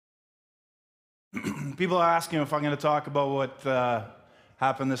People are asking if I'm going to talk about what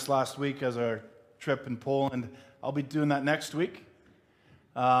happened this last week as our trip in Poland. I'll be doing that next week.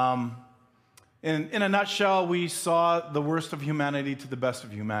 In a nutshell, we saw the worst of humanity to the best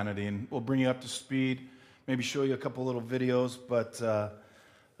of humanity, and we'll bring you up to speed, maybe show you a couple little videos, but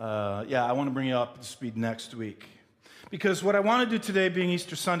I want to bring you up to speed next week. Because what I want to do today, being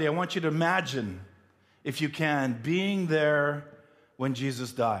Easter Sunday, I want you to imagine, if you can, being there when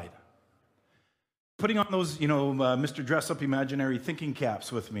Jesus died. Putting on those, Mr. Dress-Up imaginary thinking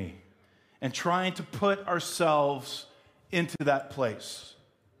caps with me and trying to put ourselves into that place.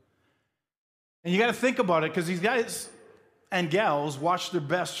 And you got to think about it, because these guys and gals watched their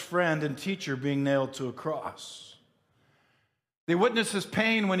best friend and teacher being nailed to a cross. They witnessed his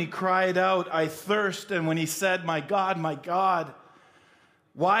pain when he cried out, "I thirst," and when he said, my God,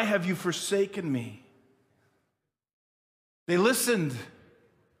 why have you forsaken me?" They listened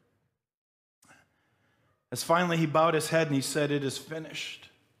as finally he bowed his head and he said, "It is finished.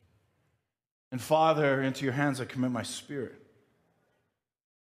 And Father, into your hands I commit my spirit."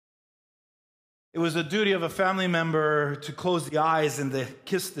 It was the duty of a family member to close the eyes and to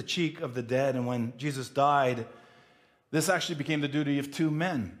kiss the cheek of the dead. And when Jesus died, this actually became the duty of two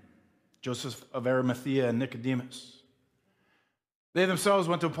men, Joseph of Arimathea and Nicodemus. They themselves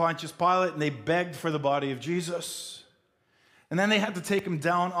went to Pontius Pilate and they begged for the body of Jesus. And then they had to take him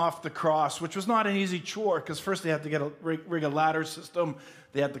down off the cross, which was not an easy chore, because first they had to rig a ladder system.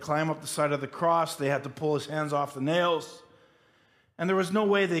 They had to climb up the side of the cross. They had to pull his hands off the nails. And there was no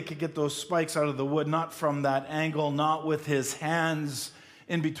way they could get those spikes out of the wood, not from that angle, not with his hands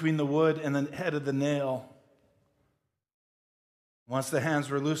in between the wood and the head of the nail. Once the hands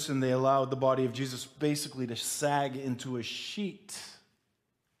were loosened, they allowed the body of Jesus basically to sag into a sheet.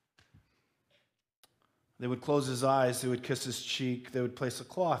 They would close his eyes, they would kiss his cheek, they would place a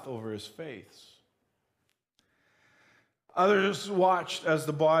cloth over his face. Others watched as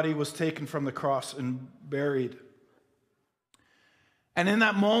the body was taken from the cross and buried. And in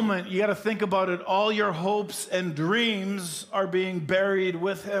that moment, you got to think about it, all your hopes and dreams are being buried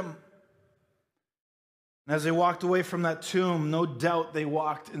with him. And as they walked away from that tomb, no doubt they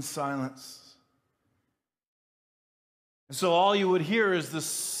walked in silence. And so all you would hear is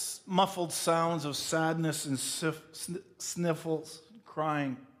this muffled sounds of sadness and sniffles,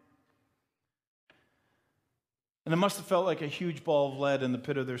 crying. And it must have felt like a huge ball of lead in the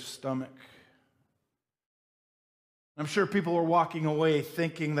pit of their stomach. I'm sure people were walking away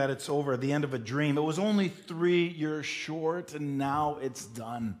thinking that it's over, the end of a dream. It was only 3 years short, and now it's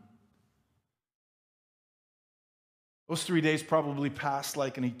done. Those 3 days probably passed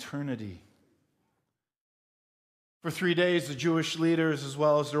like an eternity. For 3 days, the Jewish leaders, as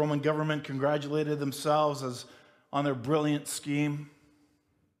well as the Roman government, congratulated themselves on their brilliant scheme.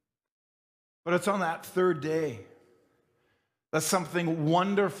 But it's on that third day that something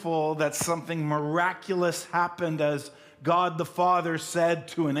wonderful, that something miraculous happened as God the Father said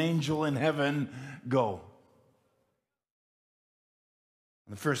to an angel in heaven, "Go."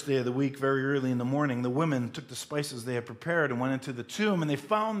 On the first day of the week, very early in the morning, the women took the spices they had prepared and went into the tomb, and they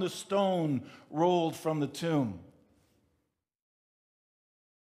found the stone rolled from the tomb.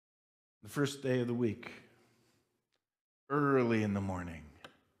 The first day of the week, early in the morning.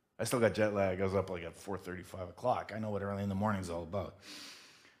 I still got jet lag. I was up like at 4:30, 5 o'clock. I know what early in the morning is all about.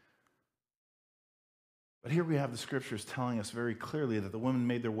 But here we have the scriptures telling us very clearly that the women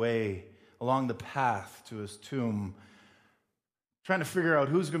made their way along the path to his tomb, trying to figure out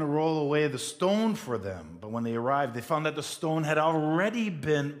who's going to roll away the stone for them. But when they arrived, they found that the stone had already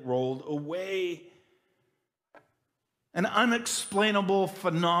been rolled away. An unexplainable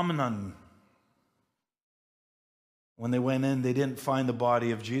phenomenon. When they went in, they didn't find the body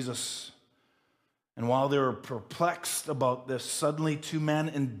of Jesus. And while they were perplexed about this, suddenly 2 men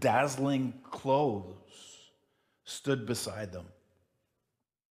in dazzling clothes stood beside them.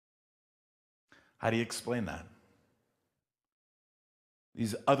 How do you explain that?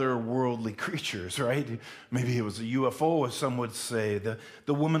 These otherworldly creatures, right? Maybe it was a UFO, as some would say. The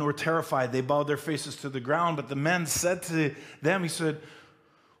women were terrified. They bowed their faces to the ground. But the men said to them, he said,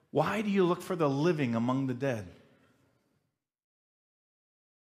 "Why do you look for the living among the dead?"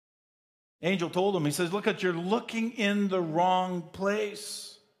 The angel told them, he says, "Look, you're looking in the wrong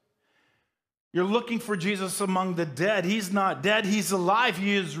place. You're looking for Jesus among the dead. He's not dead. He's alive.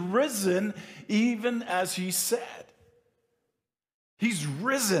 He is risen, even as he said." He's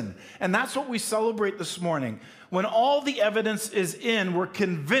risen. And that's what we celebrate this morning. When all the evidence is in, we're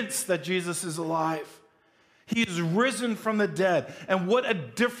convinced that Jesus is alive. He is risen from the dead. And what a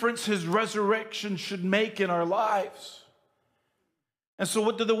difference his resurrection should make in our lives. And so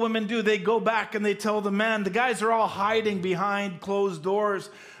what do the women do? They go back and they tell the men. The guys are all hiding behind closed doors.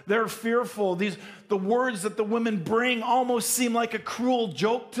 They're fearful. The words that the women bring almost seem like a cruel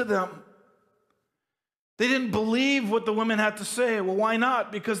joke to them. They didn't believe what the women had to say. Well, why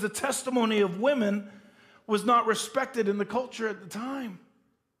not? Because the testimony of women was not respected in the culture at the time.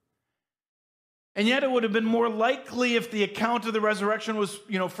 And yet it would have been more likely if the account of the resurrection was,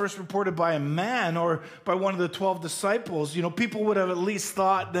 first reported by a man or by one of the 12 disciples. People would have at least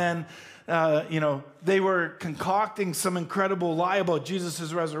thought then, they were concocting some incredible lie about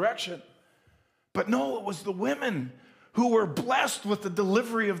Jesus' resurrection. But no, it was the women who were blessed with the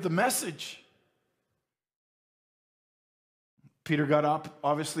delivery of the message. Peter got up,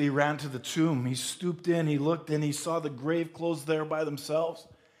 obviously he ran to the tomb. He stooped in, he looked in, he saw the grave closed there by themselves.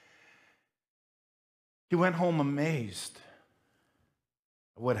 He went home amazed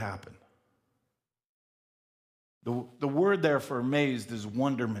at what happened. The word there for amazed is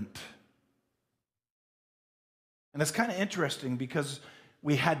wonderment. And it's kind of interesting because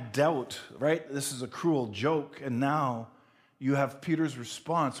we had doubt, right? This is a cruel joke, and now you have Peter's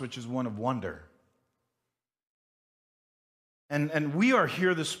response, which is one of wonder. And we are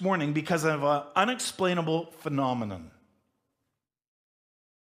here this morning because of an unexplainable phenomenon.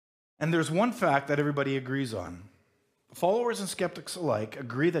 And there's one fact that everybody agrees on. Followers and skeptics alike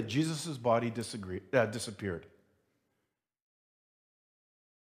agree that Jesus' body disappeared.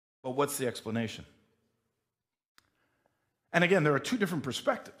 But what's the explanation? And again, there are two different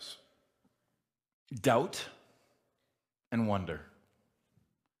perspectives: doubt and wonder.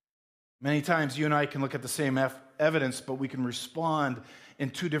 Many times you and I can look at the same evidence, but we can respond in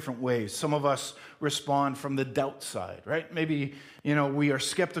two different ways. Some of us respond from the doubt side, right? Maybe, we are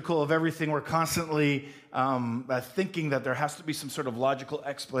skeptical of everything. We're constantly thinking that there has to be some sort of logical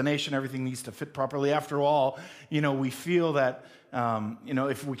explanation. Everything needs to fit properly. After all, we feel that,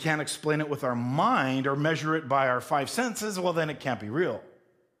 if we can't explain it with our mind or measure it by our five senses, well, then it can't be real.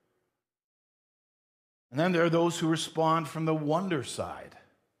 And then there are those who respond from the wonder side.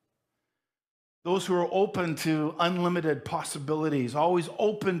 Those who are open to unlimited possibilities, always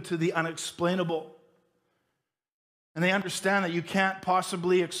open to the unexplainable. And they understand that you can't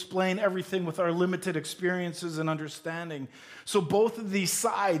possibly explain everything with our limited experiences and understanding. So both of these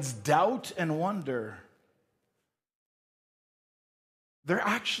sides, doubt and wonder, they're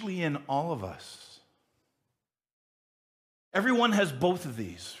actually in all of us. Everyone has both of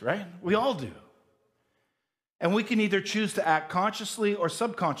these, right? We all do. And we can either choose to act consciously or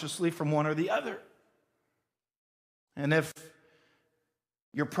subconsciously from one or the other. And if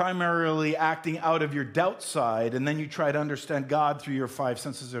you're primarily acting out of your doubt side, and then you try to understand God through your five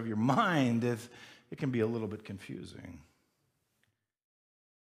senses of your mind, it can be a little bit confusing.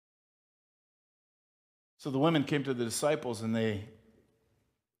 So the women came to the disciples and they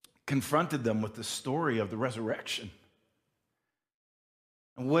confronted them with the story of the resurrection.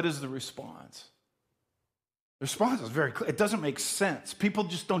 And what is the response? The response is very clear. It doesn't make sense. People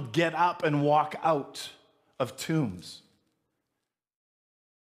just don't get up and walk out of tombs.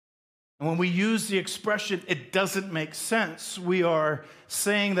 And when we use the expression, it doesn't make sense, we are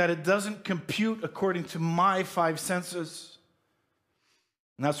saying that it doesn't compute according to my five senses.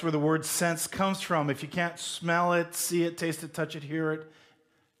 And that's where the word sense comes from. If you can't smell it, see it, taste it, touch it, hear it,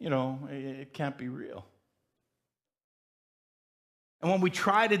 it can't be real. And when we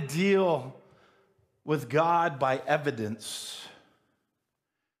try to deal with God by evidence,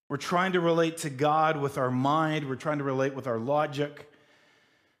 we're trying to relate to God with our mind, we're trying to relate with our logic.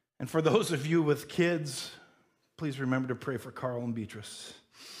 And for those of you with kids, please remember to pray for Carl and Beatrice.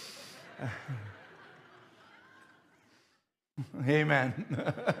 Amen.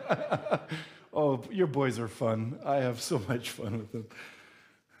 Oh, your boys are fun. I have so much fun with them.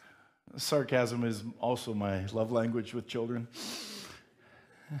 Sarcasm is also my love language with children.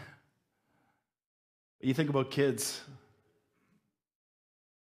 You think about kids.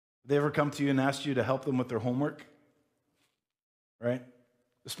 They ever come to you and ask you to help them with their homework? Right?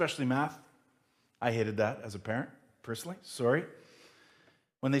 Especially math. I hated that as a parent, personally. Sorry.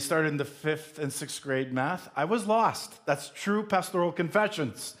 When they started in the 5th and 6th grade math, I was lost. That's true pastoral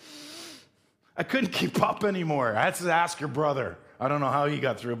confessions. I couldn't keep up anymore. I had to ask your brother. I don't know how he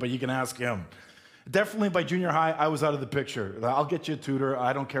got through, but you can ask him. Definitely by junior high, I was out of the picture. I'll get you a tutor.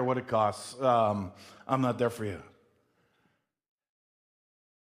 I don't care what it costs. I'm not there for you.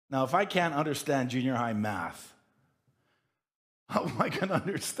 Now, if I can't understand junior high math, how am I going to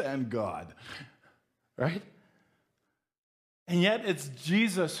understand God? Right? And yet it's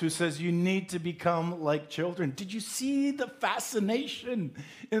Jesus who says you need to become like children. Did you see the fascination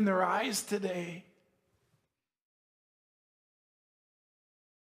in their eyes today?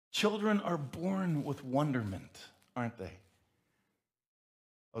 Children are born with wonderment, aren't they?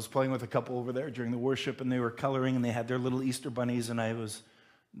 I was playing with a couple over there during the worship, and they were coloring, and they had their little Easter bunnies, and I was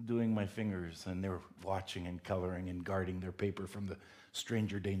doing my fingers, and they were watching and coloring and guarding their paper from the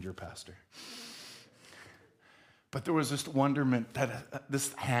stranger danger pastor. But there was this wonderment that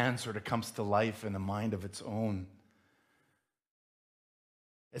this hand sort of comes to life in a mind of its own.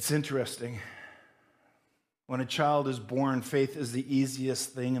 It's interesting. When a child is born, faith is the easiest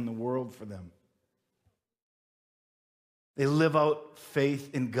thing in the world for them. They live out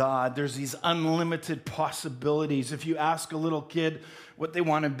faith in God. There's these unlimited possibilities. If you ask a little kid what they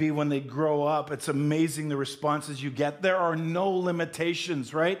want to be when they grow up, it's amazing the responses you get. There are no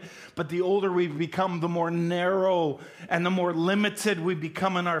limitations, right? But the older we become, the more narrow and the more limited we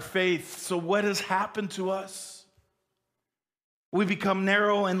become in our faith. So what has happened to us? We become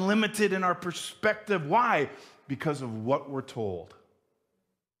narrow and limited in our perspective. Why? Because of what we're told.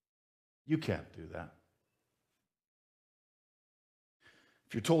 You can't do that.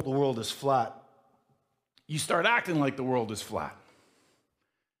 If you're told the world is flat, you start acting like the world is flat.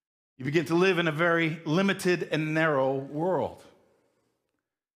 You begin to live in a very limited and narrow world.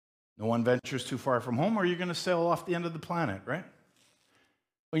 No one ventures too far from home, or you're going to sail off the end of the planet, right?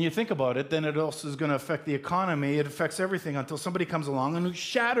 When you think about it, then it also is going to affect the economy. It affects everything until somebody comes along and who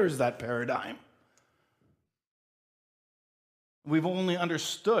shatters that paradigm. We've only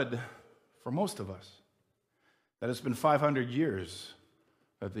understood, for most of us, that it's been 500 years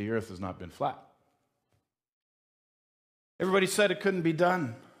that the earth has not been flat. Everybody said it couldn't be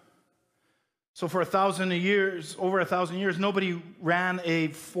done. So for 1,000 years, over 1,000 years, nobody ran a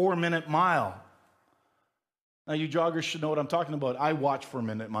 4-minute mile. Now, you joggers should know what I'm talking about. I watch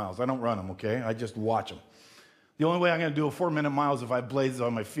 4-minute miles. I don't run them, okay? I just watch them. The only way I'm going to do a 4-minute mile is if I have blades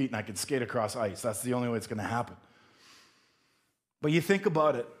on my feet and I can skate across ice. That's the only way it's going to happen. But you think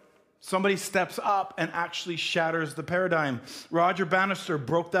about it. Somebody steps up and actually shatters the paradigm. Roger Bannister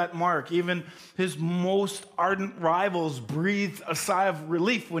broke that mark. Even his most ardent rivals breathed a sigh of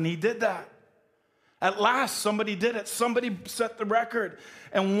relief when he did that. At last, somebody did it. Somebody set the record.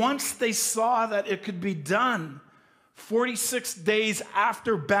 And once they saw that it could be done, 46 days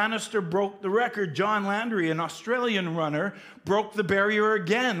after Bannister broke the record, John Landry, an Australian runner, broke the barrier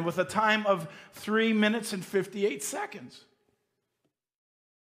again with a time of 3 minutes and 58 seconds.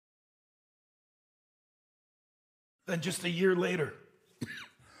 Then just a year later,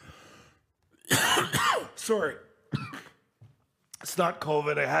 sorry, it's not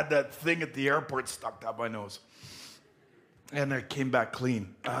COVID. I had that thing at the airport stuck down my nose, and it came back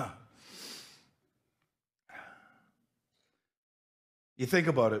clean. You think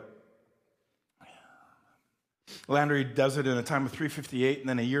about it. Landry does it in a time of 3:58, and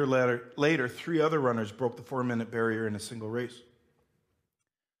then a year later, 3 other runners broke the 4-minute barrier in a single race.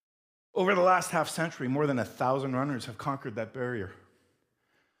 Over the last half century, more than 1,000 runners have conquered that barrier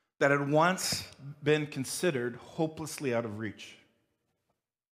that had once been considered hopelessly out of reach.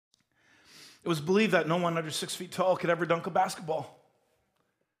 It was believed that no one under 6 feet tall could ever dunk a basketball.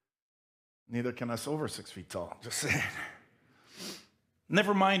 Neither can us over 6 feet tall, just saying.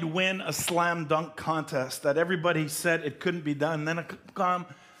 Never mind win a slam dunk contest that everybody said it couldn't be done. Then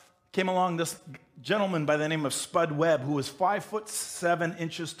came along this gentleman by the name of Spud Webb, who was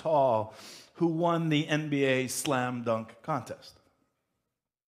 5'7" tall, who won the NBA slam dunk contest.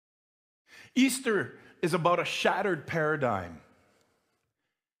 Easter is about a shattered paradigm.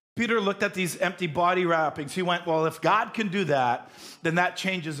 Peter looked at these empty body wrappings. He went, well, if God can do that, then that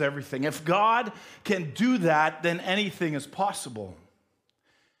changes everything. If God can do that, then anything is possible.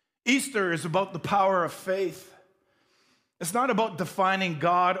 Easter is about the power of faith. It's not about defining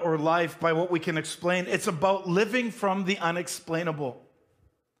God or life by what we can explain. It's about living from the unexplainable.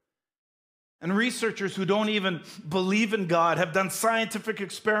 And researchers who don't even believe in God have done scientific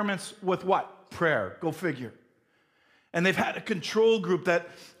experiments with what? Prayer. Go figure. And they've had a control group that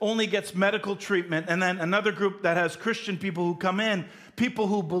only gets medical treatment, and then another group that has Christian people who come in, people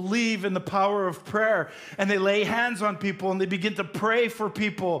who believe in the power of prayer, and they lay hands on people and they begin to pray for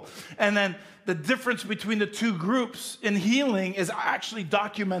people. And then the difference between the two groups in healing is actually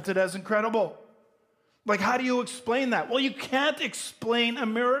documented as incredible. Like, how do you explain that? Well, you can't explain a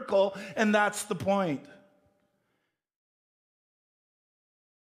miracle, and that's the point.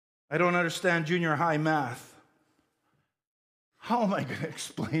 I don't understand junior high math. How am I going to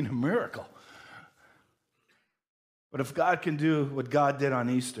explain a miracle? But if God can do what God did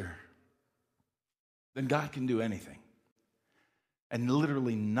on Easter, then God can do anything. And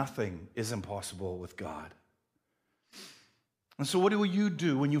literally nothing is impossible with God. And so what do you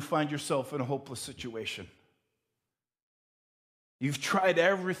do when you find yourself in a hopeless situation? You've tried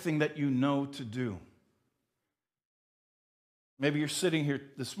everything that you know to do. Maybe you're sitting here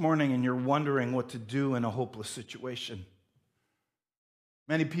this morning and you're wondering what to do in a hopeless situation.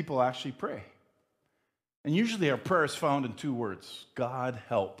 Many people actually pray. And usually our prayer is found in two words: God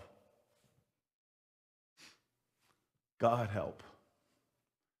help. God help.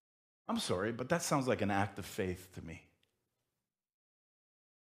 I'm sorry, but that sounds like an act of faith to me.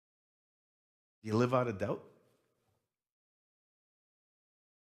 Do you live out of doubt?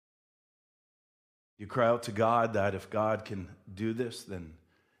 You cry out to God that if God can do this, then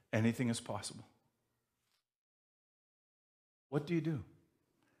anything is possible. What do?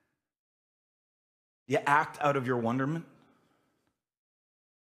 You act out of your wonderment?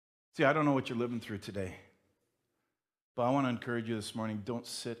 See, I don't know what you're living through today, but I want to encourage you this morning, don't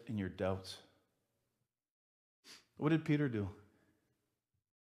sit in your doubts. What did Peter do?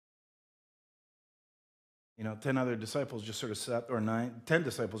 10 other disciples just sort of sat, or 10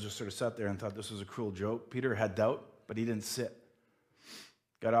 disciples just sort of sat there and thought this was a cruel joke. Peter had doubt, but he didn't sit.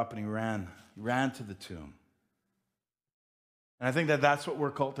 Got up and he ran. He ran to the tomb. And I think that that's what we're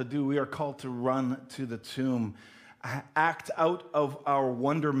called to do. We are called to run to the tomb, act out of our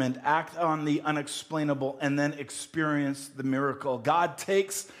wonderment, act on the unexplainable, and then experience the miracle. God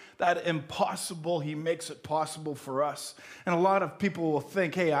takes that impossible, he makes it possible for us. And a lot of people will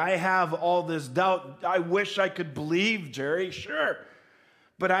think, hey, I have all this doubt. I wish I could believe, Jerry. Sure.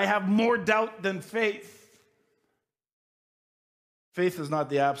 But I have more doubt than faith. Faith is not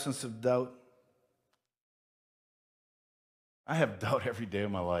the absence of doubt. I have doubt every day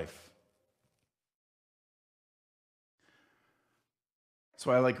of my life. That's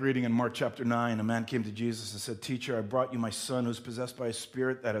why I like reading in Mark chapter 9. A man came to Jesus and said, "Teacher, I brought you my son who's possessed by a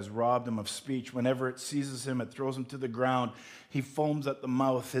spirit that has robbed him of speech. Whenever it seizes him, it throws him to the ground. He foams at the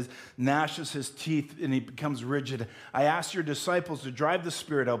mouth, gnashes his teeth, and he becomes rigid. I asked your disciples to drive the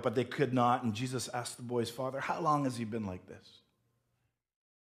spirit out, but they could not." And Jesus asked the boy's father, "How long has he been like this?"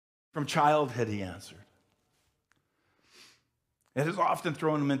 "From childhood," he answered. "It has often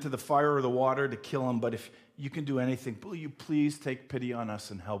thrown him into the fire or the water to kill him, but if you can do anything, will you please take pity on us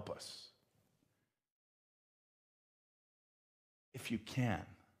and help us?" "If you can,"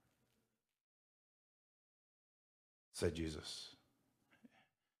 said Jesus.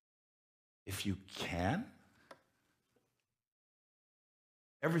 If you can?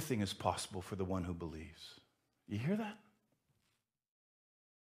 Everything is possible for the one who believes. You hear that?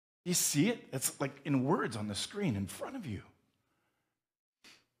 You see it? It's like in words on the screen in front of you.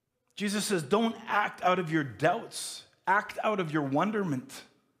 Jesus says, don't act out of your doubts. Act out of your wonderment.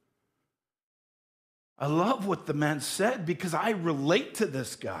 I love what the man said because I relate to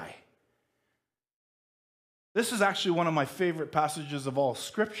this guy. This is actually one of my favorite passages of all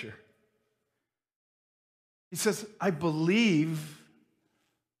Scripture. He says, I believe,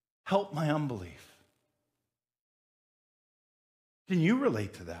 help my unbelief. Can you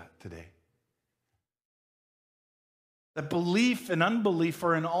relate to that today? That belief and unbelief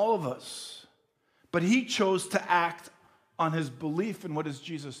are in all of us. But he chose to act on his belief. And what does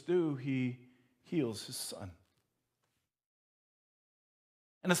Jesus do? He heals his son.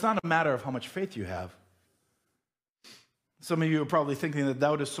 And it's not a matter of how much faith you have. Some of you are probably thinking that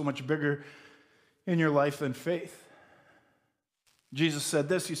doubt is so much bigger in your life than faith. Jesus said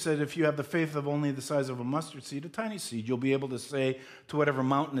this, he said, if you have the faith of only the size of a mustard seed, a tiny seed, you'll be able to say to whatever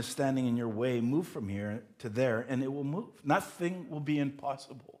mountain is standing in your way, move from here to there, and it will move. Nothing will be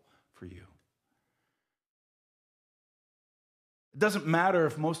impossible for you. It doesn't matter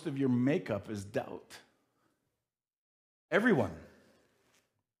if most of your makeup is doubt. Everyone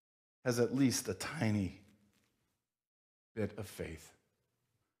has at least a tiny bit of faith.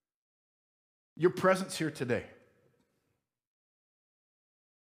 Your presence here today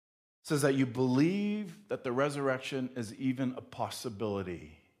says that you believe that the resurrection is even a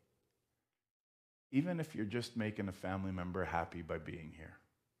possibility, even if you're just making a family member happy by being here.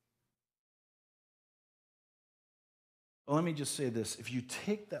 Well, let me just say this. If you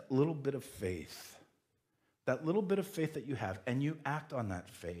take that little bit of faith that you have, and you act on that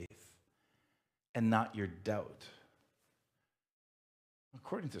faith and not your doubt,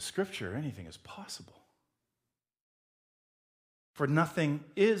 according to Scripture, anything is possible. For nothing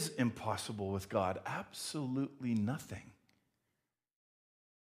is impossible with God. Absolutely nothing.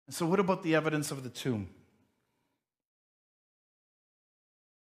 And so what about the evidence of the tomb?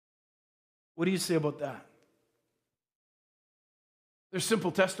 What do you say about that? There's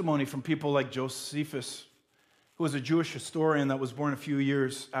simple testimony from people like Josephus, who was a Jewish historian that was born a few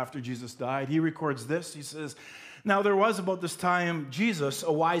years after Jesus died. He records this. He says, Now there was about this time Jesus,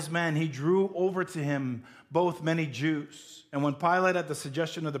 a wise man, he drew over to him both many Jews. And when Pilate, at the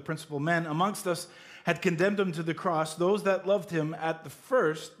suggestion of the principal men amongst us, had condemned him to the cross, those that loved him at the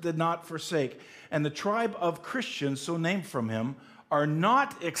first did not forsake. And the tribe of Christians, so named from him, are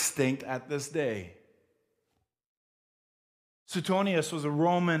not extinct at this day. Suetonius was a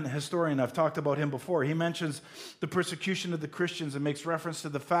Roman historian. I've talked about him before. He mentions the persecution of the Christians and makes reference to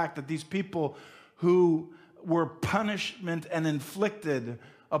the fact that these people who were punishment and inflicted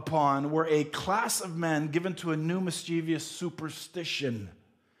upon were a class of men given to a new mischievous superstition,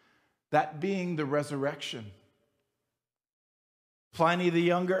 that being the resurrection. Pliny the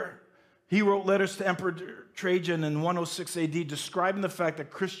Younger, he wrote letters to Emperor Trajan in 106 AD describing the fact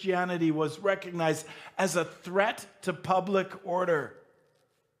that Christianity was recognized as a threat to public order.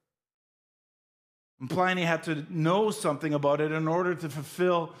 And Pliny had to know something about it in order to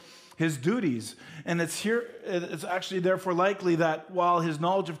fulfill his duties. And it's actually therefore likely that while his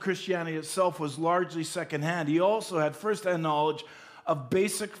knowledge of Christianity itself was largely secondhand, he also had firsthand knowledge of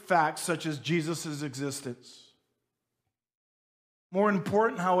basic facts such as Jesus' existence. More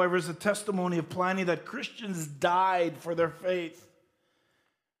important, however, is the testimony of Pliny that Christians died for their faith,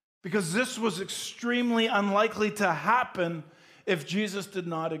 because this was extremely unlikely to happen if Jesus did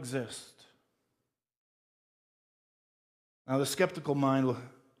not exist. Now, the skeptical mind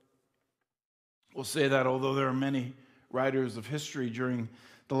will say that although there are many writers of history during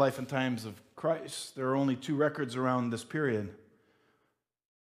the life and times of Christ, there are only two records around this period.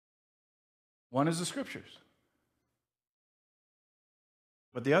 One is the Scriptures,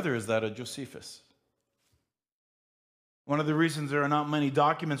 but the other is that of Josephus. One of the reasons there are not many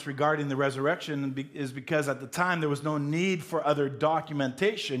documents regarding the resurrection is because at the time there was no need for other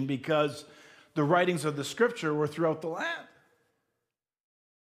documentation, because the writings of the Scripture were throughout the land.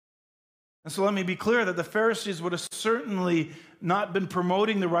 And so let me be clear that the Pharisees would have certainly not been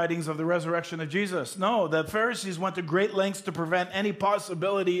promoting the writings of the resurrection of Jesus. No, the Pharisees went to great lengths to prevent any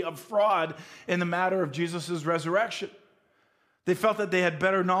possibility of fraud in the matter of Jesus' resurrection. They felt that they had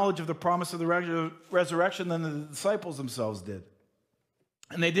better knowledge of the promise of the resurrection than the disciples themselves did.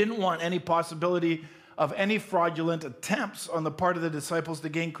 And they didn't want any possibility of any fraudulent attempts on the part of the disciples to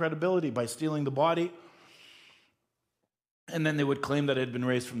gain credibility by stealing the body, and then they would claim that it had been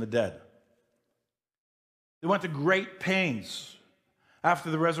raised from the dead. They went to great pains after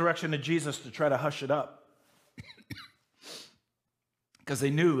the resurrection of Jesus to try to hush it up, because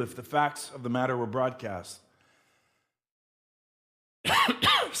they knew if the facts of the matter were broadcast,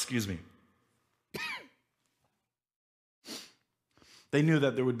 excuse me, they knew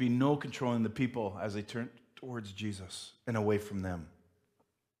that there would be no controlling the people as they turned towards Jesus and away from them.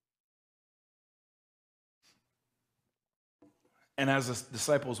 And as the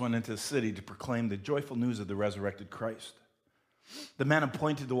disciples went into the city to proclaim the joyful news of the resurrected Christ, the men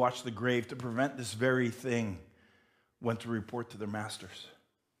appointed to watch the grave to prevent this very thing went to report to their masters.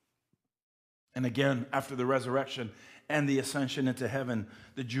 And again, after the resurrection and the ascension into heaven,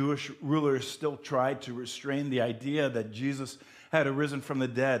 the Jewish rulers still tried to restrain the idea that Jesus had arisen from the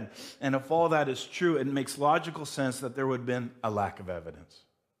dead. And if all that is true, it makes logical sense that there would have been a lack of evidence.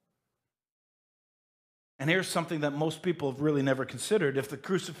 And here's something that most people have really never considered. If the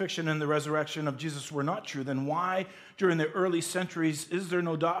crucifixion and the resurrection of Jesus were not true, then why, during the early centuries, is there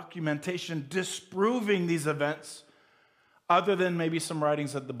no documentation disproving these events, other than maybe some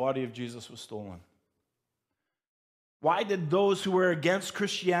writings that the body of Jesus was stolen? Why did those who were against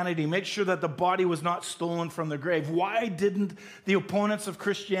Christianity make sure that the body was not stolen from the grave? Why didn't the opponents of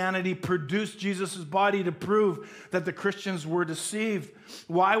Christianity produce Jesus' body to prove that the Christians were deceived?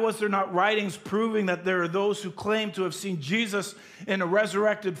 Why was there not writings proving that there are those who claim to have seen Jesus in a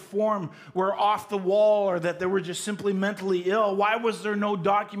resurrected form were off the wall, or that they were just simply mentally ill? Why was there no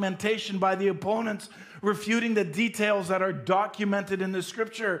documentation by the opponents refuting the details that are documented in the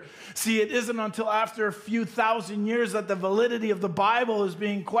Scripture? See, it isn't until after a few thousand years that the validity of the Bible is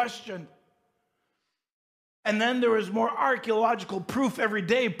being questioned. And then there is more archaeological proof every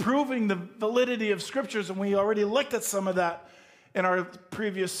day proving the validity of Scriptures, and we already looked at some of that in our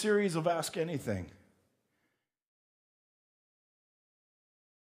previous series of Ask Anything.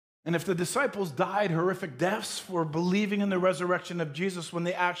 And if the disciples died horrific deaths for believing in the resurrection of Jesus when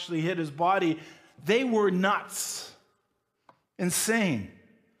they actually hid his body, they were nuts, insane.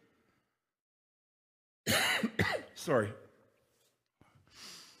 Sorry.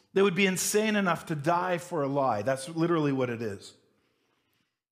 They would be insane enough to die for a lie. That's literally what it is.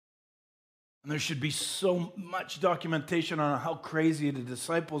 And there should be so much documentation on how crazy the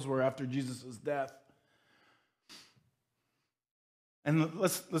disciples were after Jesus' death. And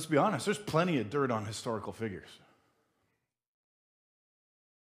let's be honest, there's plenty of dirt on historical figures.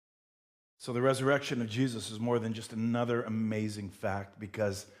 So the resurrection of Jesus is more than just another amazing fact,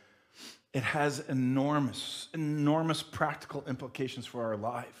 because it has enormous, enormous practical implications for our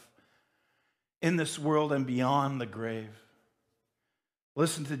life in this world and beyond the grave.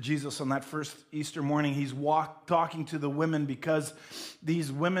 Listen to Jesus on that first Easter morning. He's talking to the women, because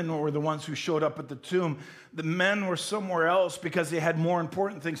these women were the ones who showed up at the tomb. The men were somewhere else because they had more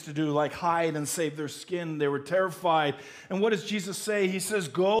important things to do, like hide and save their skin. They were terrified. And what does Jesus say? He says,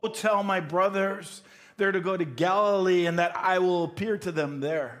 "Go tell my brothers they're to go to Galilee and that I will appear to them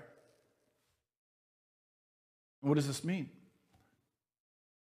there." What does this mean?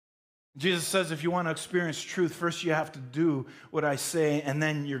 Jesus says, if you want to experience truth, first you have to do what I say, and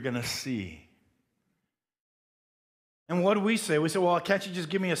then you're going to see. And what do we say? We say, well, can't you just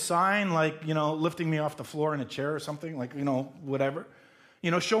give me a sign, like, lifting me off the floor in a chair or something, like, whatever.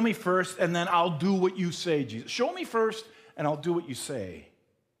 Show me first, and then I'll do what you say, Jesus. Show me first, and I'll do what you say.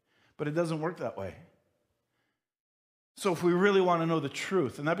 But it doesn't work that way. So if we really want to know the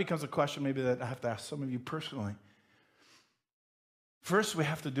truth, and that becomes a question maybe that I have to ask some of you personally, first, we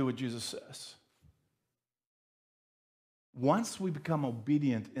have to do what Jesus says. Once we become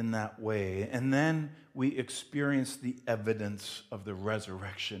obedient in that way, and then we experience the evidence of the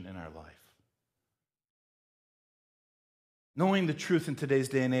resurrection in our life. Knowing the truth in today's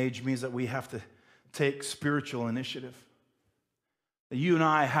day and age means that we have to take spiritual initiative. That you and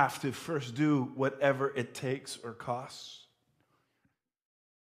I have to first do whatever it takes or costs.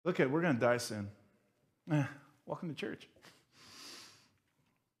 Look we're going to die soon. Welcome to church.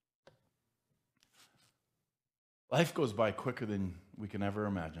 Life goes by quicker than we can ever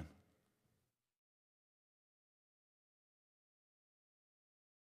imagine.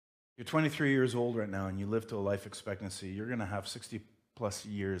 You're 23 years old right now and you live to a life expectancy. You're going to have 60 plus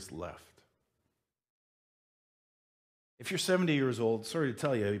years left. If you're 70 years old, sorry to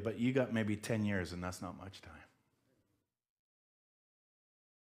tell you, but you got maybe 10 years, and that's not much time.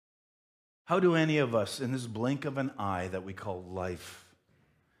 How do any of us in this blink of an eye that we call life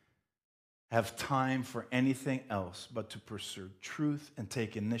have time for anything else but to pursue truth and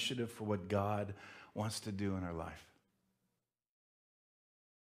take initiative for what God wants to do in our life?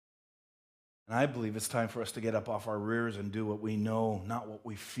 And I believe it's time for us to get up off our rears and do what we know, not what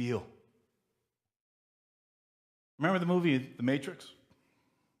we feel. Remember the movie The Matrix?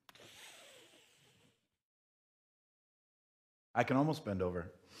 I can almost bend over.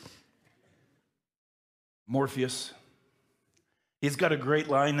 Morpheus. He's got a great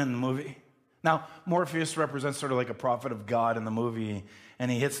line in the movie. Now, Morpheus represents sort of like a prophet of God in the movie, and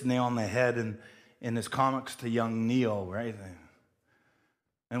he hits the nail on the head in his comics to young Neo, right?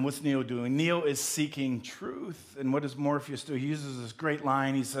 And what's Neo doing? Neo is seeking truth. And what does Morpheus do? He uses this great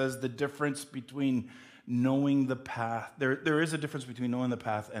line. He says the difference between knowing the path. There is a difference between knowing the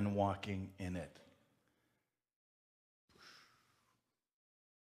path and walking in it.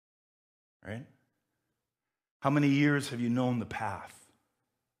 Right? How many years have you known the path?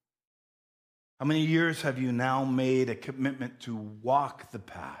 How many years have you now made a commitment to walk the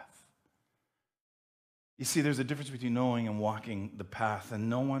path? You see, there's a difference between knowing and walking the path, and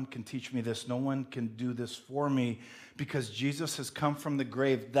no one can teach me this. No one can do this for me, because Jesus has come from the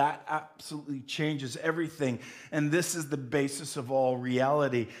grave. That absolutely changes everything, and this is the basis of all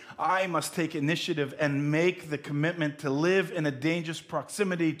reality. I must take initiative and make the commitment to live in a dangerous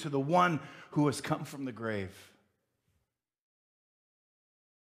proximity to the one who has come from the grave.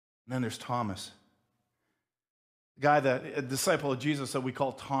 And then there's Thomas, a disciple of Jesus that we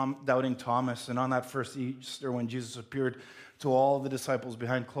call Doubting Thomas. And on that first Easter, when Jesus appeared to all the disciples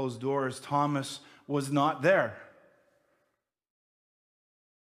behind closed doors, Thomas was not there.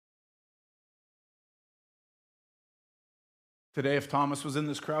 Today, if Thomas was in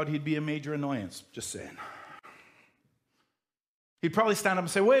this crowd, he'd be a major annoyance, just saying. He'd probably stand up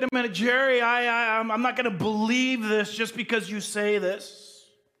and say, wait a minute, Jerry, I'm not going to believe this just because you say this.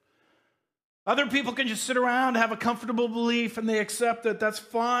 Other people can just sit around, have a comfortable belief, and they accept it. That's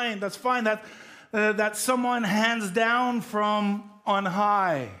fine. That's fine. That's someone hands down from on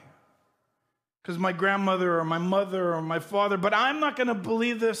high. Because my grandmother or my mother or my father. But I'm not going to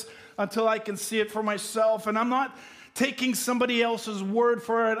believe this until I can see it for myself. And I'm not taking somebody else's word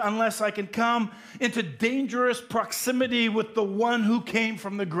for it unless I can come into dangerous proximity with the one who came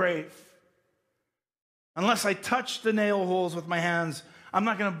from the grave. Unless I touch the nail holes with my hands, I'm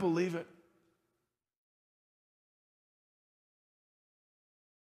not going to believe it.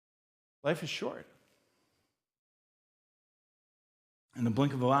 Life is short. In the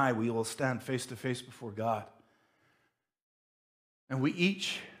blink of an eye, we will stand face to face before God. And we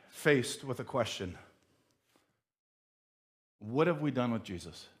each faced with a question. What have we done with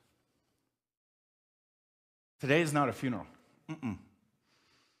Jesus? Today is not a funeral.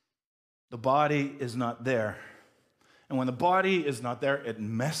 The body is not there. And when the body is not there, it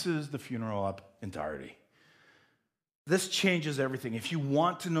messes the funeral up entirely. This changes everything. If you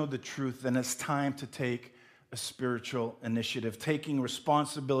want to know the truth, then it's time to take a spiritual initiative, taking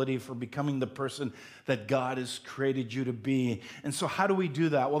responsibility for becoming the person that God has created you to be. And so how do we do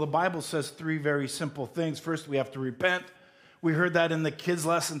that? Well, the Bible says three very simple things. First, we have to repent. We heard that in the kids'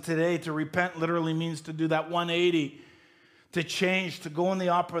 lesson today. To repent literally means to do that 180, to change, to go in the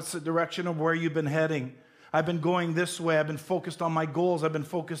opposite direction of where you've been heading. I've been going this way. I've been focused on my goals. I've been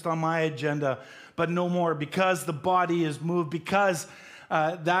focused on my agenda, but no more, because the body is moved, because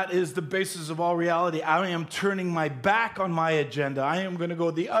that is the basis of all reality. I am turning my back on my agenda. I am going to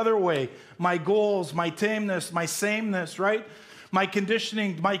go the other way. My goals, my tameness, my sameness, right? My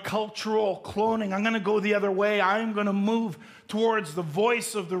conditioning, my cultural cloning. I'm going to go the other way. I am going to move towards the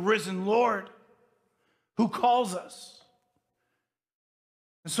voice of the risen Lord who calls us.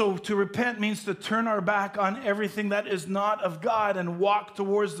 And so to repent means to turn our back on everything that is not of God and walk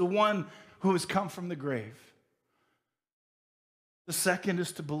towards the one who has come from the grave. The second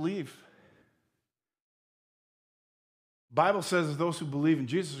is to believe. The Bible says those who believe in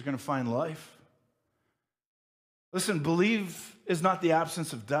Jesus are going to find life. Listen, believe is not the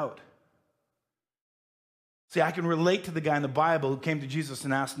absence of doubt. See, I can relate to the guy in the Bible who came to Jesus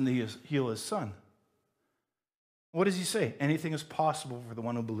and asked him to heal his son. What does he say? Anything is possible for the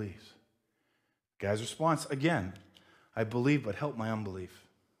one who believes. The guy's response, again, I believe, but help my unbelief.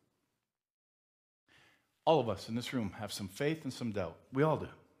 All of us in this room have some faith and some doubt. We all do.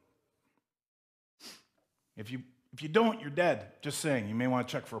 If you don't, you're dead. Just saying, you may want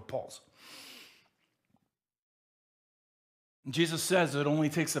to check for a pulse. And Jesus says it only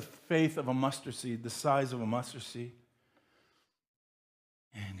takes a faith of a mustard seed, the size of a mustard seed.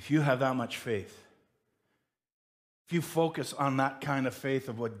 And if you have that much faith, if you focus on that kind of faith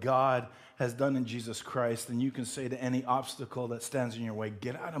of what God has done in Jesus Christ, then you can say to any obstacle that stands in your way,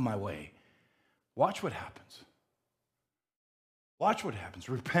 get out of my way. Watch what happens. Watch what happens.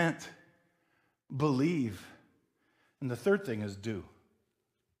 Repent. Believe. And the third thing is do.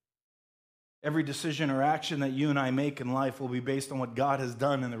 Every decision or action that you and I make in life will be based on what God has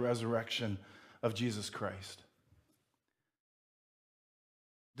done in the resurrection of Jesus Christ.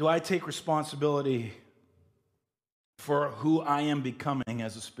 Do I take responsibility for who I am becoming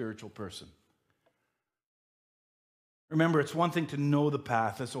as a spiritual person? Remember, it's one thing to know the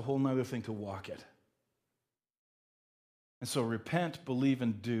path. It's a whole other thing to walk it. And so repent, believe,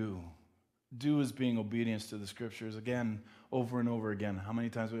 and do. Do is being obedience to the scriptures. Again, over and over again. How many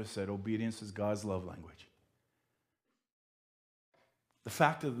times have I said obedience is God's love language? The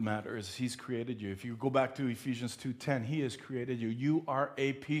fact of the matter is he's created you. If you go back to Ephesians 2:10, he has created you. You are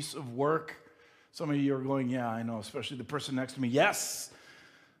a piece of work. Some of you are going, yeah, I know, especially the person next to me. Yes.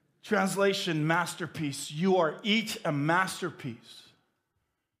 Translation, masterpiece. You are each a masterpiece.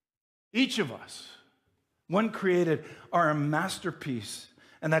 Each of us, when created, are a masterpiece.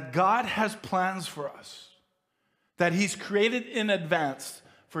 And that God has plans for us that he's created in advance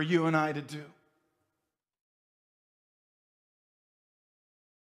for you and I to do.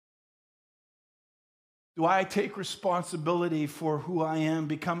 Do I take responsibility for who I am,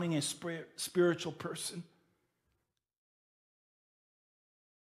 becoming a spiritual person?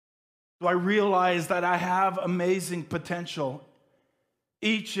 Do I realize that I have amazing potential?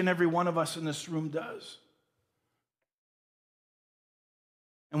 Each and every one of us in this room does.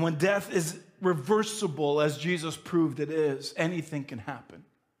 And when death is reversible, as Jesus proved it is, anything can happen.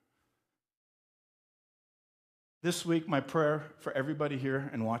 This week, my prayer for everybody here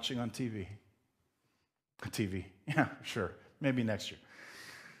and watching on TV. TV, yeah, sure. Maybe next year.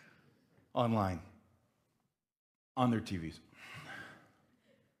 Online. On their TVs.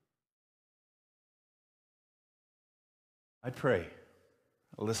 I pray,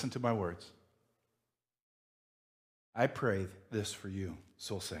 listen to my words. I pray this for you,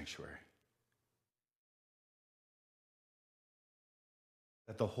 Soul Sanctuary.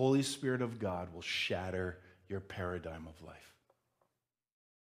 That the Holy Spirit of God will shatter your paradigm of life.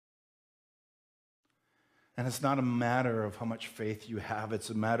 And it's not a matter of how much faith you have. It's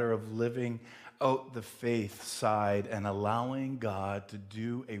a matter of living out the faith side and allowing God to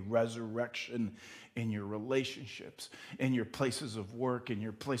do a resurrection in your relationships, in your places of work, in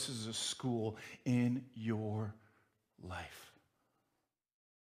your places of school, in your life.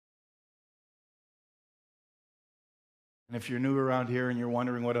 And if you're new around here and you're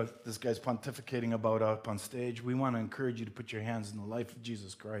wondering what this guy's pontificating about up on stage, we want to encourage you to put your hands in the life of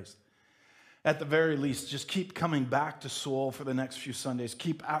Jesus Christ. At the very least, just keep coming back to Soul for the next few Sundays.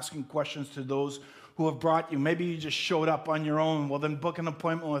 Keep asking questions to those who have brought you. Maybe you just showed up on your own. Well, then book an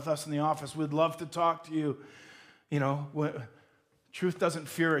appointment with us in the office. We'd love to talk to you. You know, truth doesn't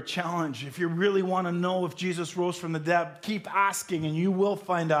fear a challenge. If you really want to know if Jesus rose from the dead, keep asking and you will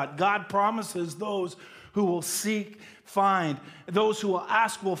find out. God promises those who will seek, find. Those who will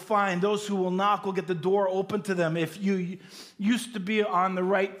ask will find. Those who will knock will get the door open to them. If you used to be on the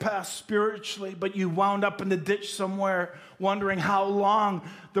right path spiritually, but you wound up in the ditch somewhere wondering how long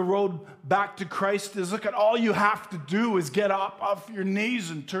the road back to Christ is, look, at all you have to do is get up off your knees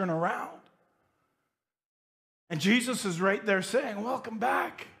and turn around. And Jesus is right there saying, welcome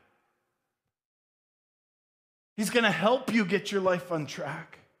back. He's going to help you get your life on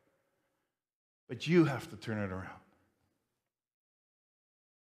track. But you have to turn it around.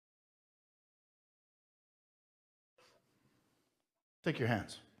 Take your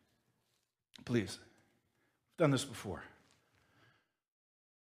hands, please. I've done this before.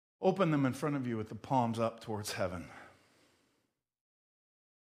 Open them in front of you with the palms up towards heaven.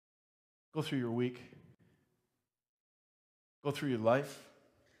 Go through your week. Go through your life.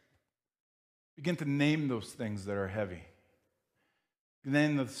 Begin to name those things that are heavy.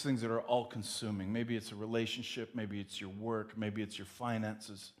 Name those things that are all-consuming. Maybe it's a relationship. Maybe it's your work. Maybe it's your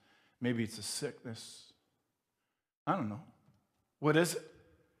finances. Maybe it's a sickness. I don't know. What is it?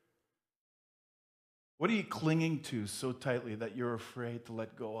 What are you clinging to so tightly that you're afraid to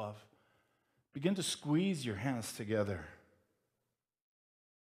let go of? Begin to squeeze your hands together.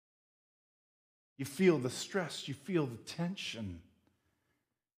 You feel the stress. You feel the tension.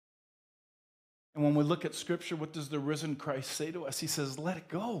 And when we look at Scripture, what does the risen Christ say to us? He says, let it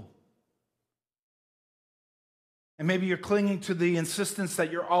go. And maybe you're clinging to the insistence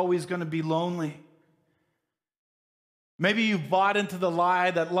that you're always going to be lonely. Maybe you've bought into the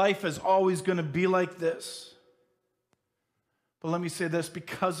lie that life is always going to be like this. But let me say this,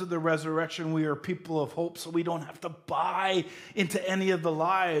 because of the resurrection, we are people of hope, so we don't have to buy into any of the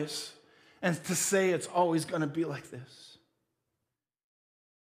lies and to say it's always going to be like this.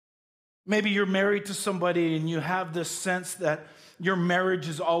 Maybe you're married to somebody and you have this sense that your marriage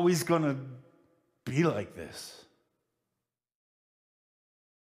is always going to be like this.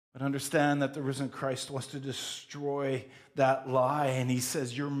 But understand that the risen Christ wants to destroy that lie, and he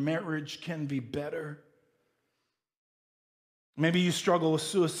says your marriage can be better. Maybe you struggle with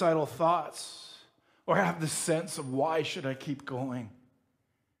suicidal thoughts or have the sense of why should I keep going?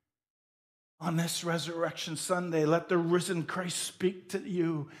 On this Resurrection Sunday, let the risen Christ speak to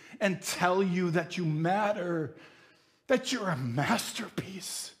you and tell you that you matter, that you're a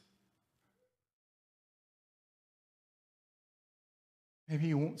masterpiece. Maybe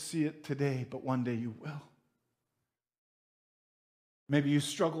you won't see it today, but one day you will. Maybe you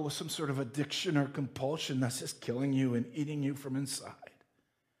struggle with some sort of addiction or compulsion that's just killing you and eating you from inside.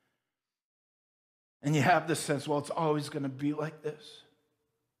 And you have this sense, well, it's always going to be like this.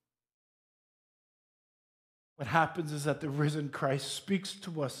 What happens is that the risen Christ speaks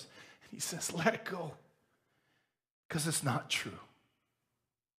to us and he says, let it go. Because it's not true.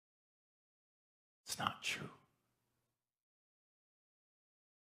 It's not true.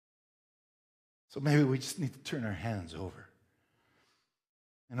 So maybe we just need to turn our hands over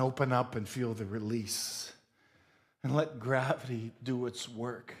and open up and feel the release and let gravity do its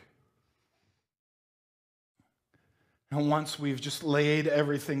work. And once we've just laid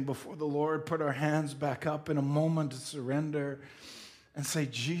everything before the Lord, put our hands back up in a moment of surrender and say,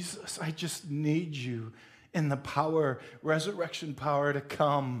 Jesus, I just need you in the power, resurrection power, to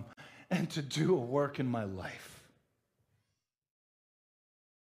come and to do a work in my life.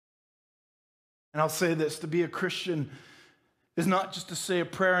 And I'll say this, to be a Christian is not just to say a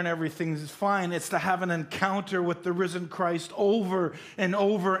prayer and everything is fine. It's to have an encounter with the risen Christ over and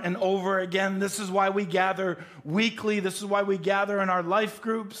over and over again. This is why we gather weekly. This is why we gather in our life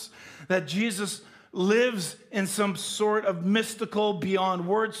groups, that Jesus lives in some sort of mystical, beyond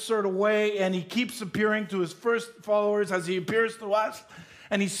words sort of way, and he keeps appearing to his first followers as he appears to us,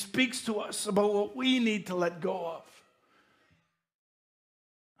 and he speaks to us about what we need to let go of.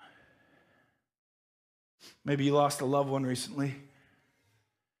 Maybe you lost a loved one recently,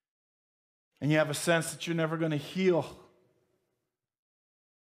 and you have a sense that you're never going to heal.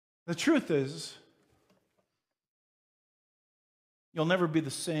 The truth is, you'll never be the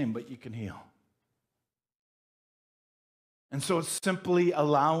same, but you can heal. And so it's simply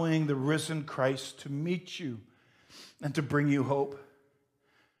allowing the risen Christ to meet you and to bring you hope.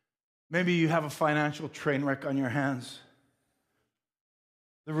 Maybe you have a financial train wreck on your hands.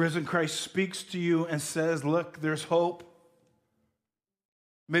 The risen Christ speaks to you and says, look, there's hope.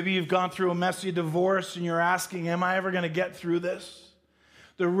 Maybe you've gone through a messy divorce and you're asking, am I ever going to get through this?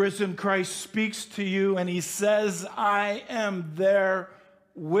 the risen Christ speaks to you and he says, I am there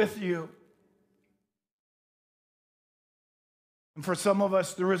with you. And for some of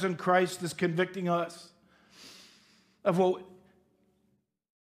us, the risen Christ is convicting us of what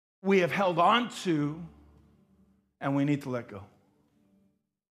we have held on to and we need to let go.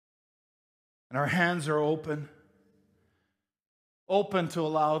 And our hands are open to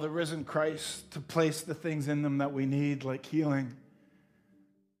allow the risen Christ to place the things in them that we need, like healing,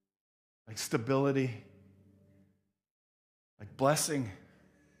 like stability, like blessing.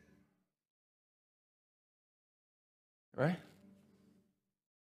 Right?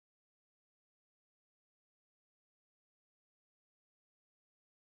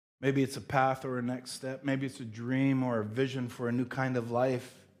 Maybe it's a path or a next step. Maybe it's a dream or a vision for a new kind of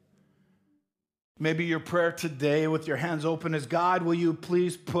life. Maybe your prayer today with your hands open is, God, will you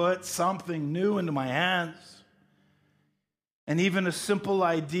please put something new into my hands? And even a simple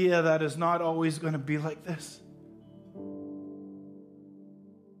idea that is not always going to be like this.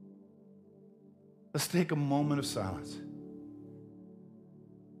 Let's take a moment of silence.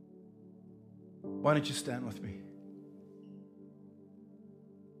 Why don't you stand with me?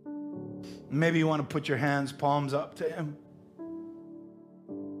 Maybe you want to put your hands, palms up to him.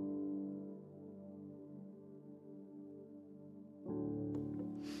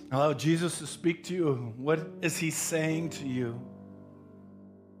 Allow Jesus to speak to you. What is he saying to you?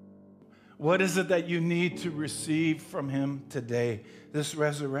 What is it that you need to receive from him today, this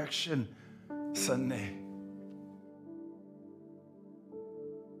Resurrection Sunday?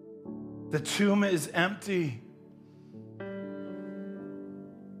 The tomb is empty.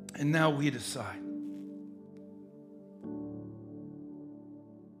 And now we decide.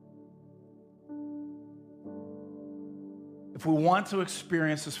 If we want to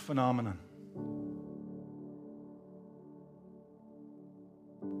experience this phenomenon,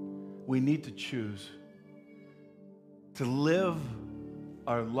 we need to choose to live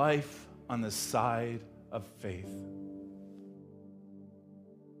our life on the side of faith.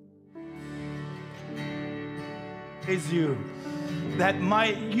 Praise you that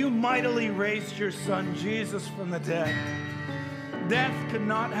you mightily raised your son Jesus from the dead. Death could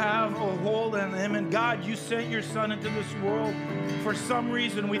not have a hold on him. And God, you sent your son into this world. For some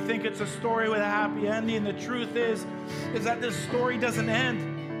reason, we think it's a story with a happy ending. The truth is that this story doesn't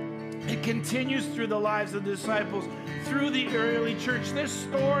end. It continues through the lives of the disciples, through the early church. This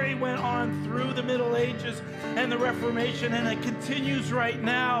story went on through the Middle Ages and the Reformation, and it continues right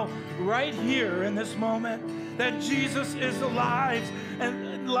now, right here in this moment, that Jesus is alive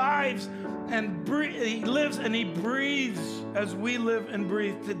and lives and he lives and he breathes as we live and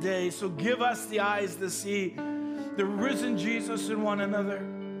breathe today. So give us the eyes to see the risen Jesus in one another.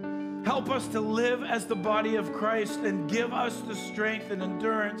 Help us to live as the body of Christ and give us the strength and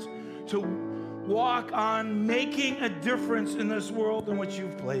endurance to walk on making a difference in this world in which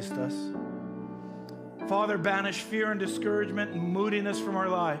you've placed us. Father, banish fear and discouragement and moodiness from our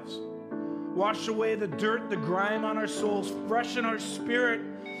lives. Wash away the dirt, the grime on our souls. Freshen our spirit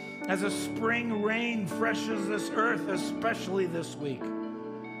as a spring rain freshens this earth, especially this week.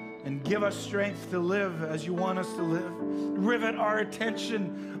 And give us strength to live as you want us to live. Rivet our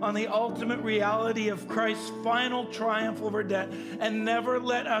attention on the ultimate reality of Christ's final triumph over death. And never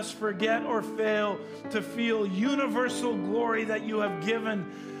let us forget or fail to feel universal glory that you have given.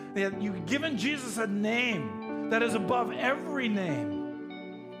 That you've given Jesus a name that is above every name.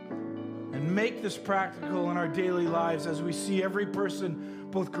 And make this practical in our daily lives as we see every person,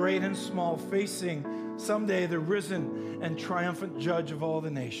 both great and small, facing someday the risen and triumphant judge of all the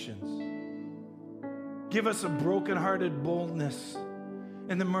nations. Give us a broken-hearted boldness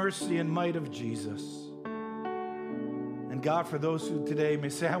in the mercy and might of Jesus. And God, for those who today may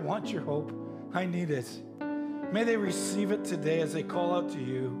say, I want your hope, I need it. May they receive it today as they call out to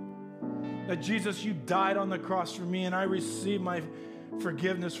you. That Jesus, you died on the cross for me and I receive my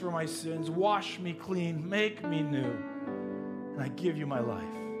forgiveness for my sins. Wash me clean, make me new, and I give you my life.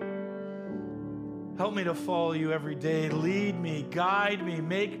 Help me to follow you every day. Lead me, guide me,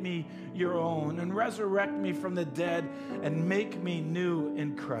 make me your own, and resurrect me from the dead and make me new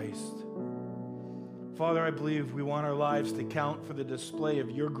in Christ. Father, I believe we want our lives to count for the display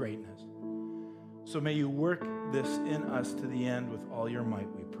of your greatness. So may you work this in us to the end with all your might,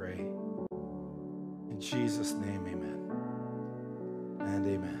 we pray. In Jesus' name, amen. And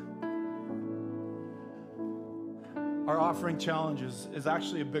amen. Our offering challenge is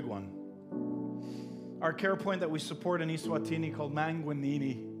actually a big one. Our care point that we support in Eswatini called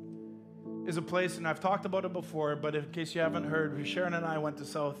Mangwanini is a place, and I've talked about it before, but in case you haven't heard, Sharon and I went to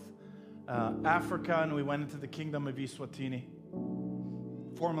South Africa and we went into the kingdom of Eswatini.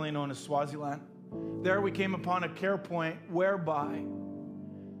 formerly known as Swaziland. There we came upon a care point whereby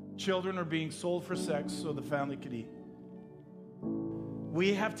children are being sold for sex so the family could eat.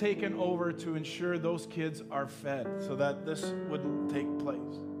 We have taken over to ensure those kids are fed so that this wouldn't take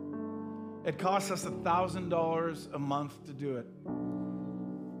place. It costs us $1,000 a month to do it.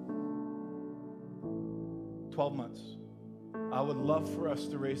 12 months. I would love for us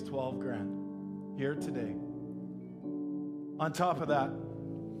to raise 12 grand here today. On top of that,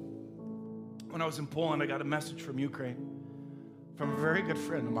 when I was in Poland, I got a message from Ukraine from a very good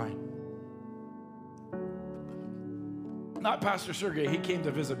friend of mine. Not Pastor Sergey, he came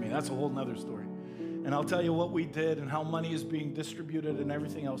to visit me. That's a whole nother story. And I'll tell you what we did and how money is being distributed and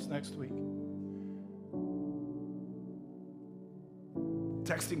everything else next week.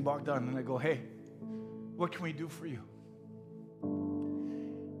 Texting Bogdan, and I go, hey, what can we do for you?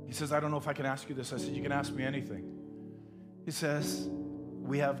 He says, I don't know if I can ask you this. I said, you can ask me anything. He says,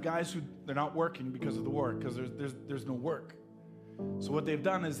 we have guys who, they're not working because of the war, because there's no work. So what they've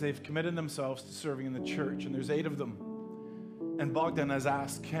done is they've committed themselves to serving in the church, and there's 8 of them. And Bogdan has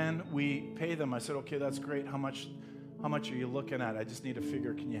asked, can we pay them? I said, okay, that's great. How much are you looking at? I just need a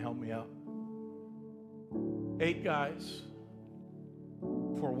figure. Can you help me out? 8 guys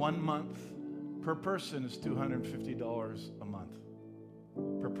for 1 month per person is $250 a month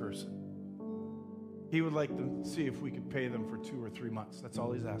per person. He would like to see if we could pay them for 2 or 3 months. That's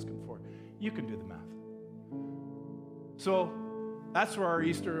all he's asking for. You can do the math. So that's where our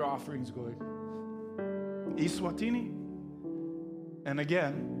Easter offering's going. Eswatini. And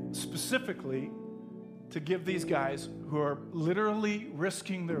again, specifically to give these guys who are literally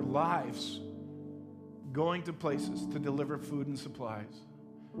risking their lives going to places to deliver food and supplies.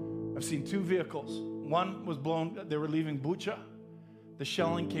 I've seen 2 vehicles. One was blown, they were leaving Bucha. The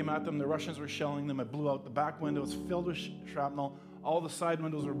shelling came at them. The Russians were shelling them. It blew out the back windows, filled with shrapnel. All the side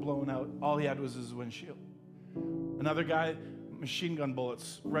windows were blown out. All he had was his windshield. Another guy, machine gun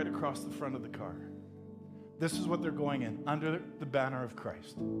bullets right across the front of the car. This is what they're going in, under the banner of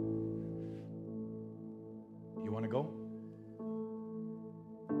Christ. You want to go?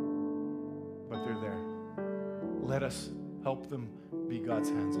 But they're there. Let us help them be God's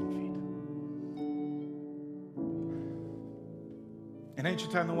hands and feet. In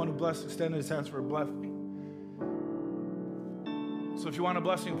ancient time, the one who blessed extended his hands for a blessing. So if you want a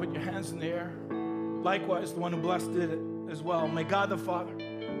blessing, put your hands in the air. Likewise, the one who blessed did it as well. May God the Father,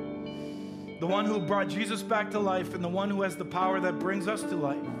 the one who brought Jesus back to life and the one who has the power that brings us to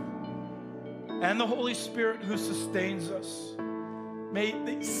life, and the Holy Spirit who sustains us, may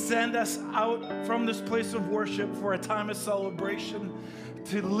they send us out from this place of worship for a time of celebration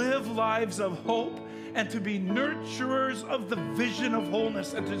to live lives of hope and to be nurturers of the vision of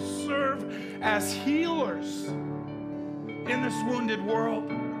wholeness and to serve as healers in this wounded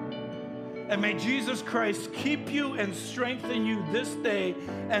world. And may Jesus Christ keep you and strengthen you this day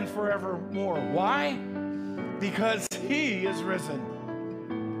and forevermore. Why? Because He is risen.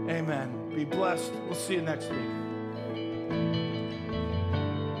 Amen. Be blessed. We'll see you next week.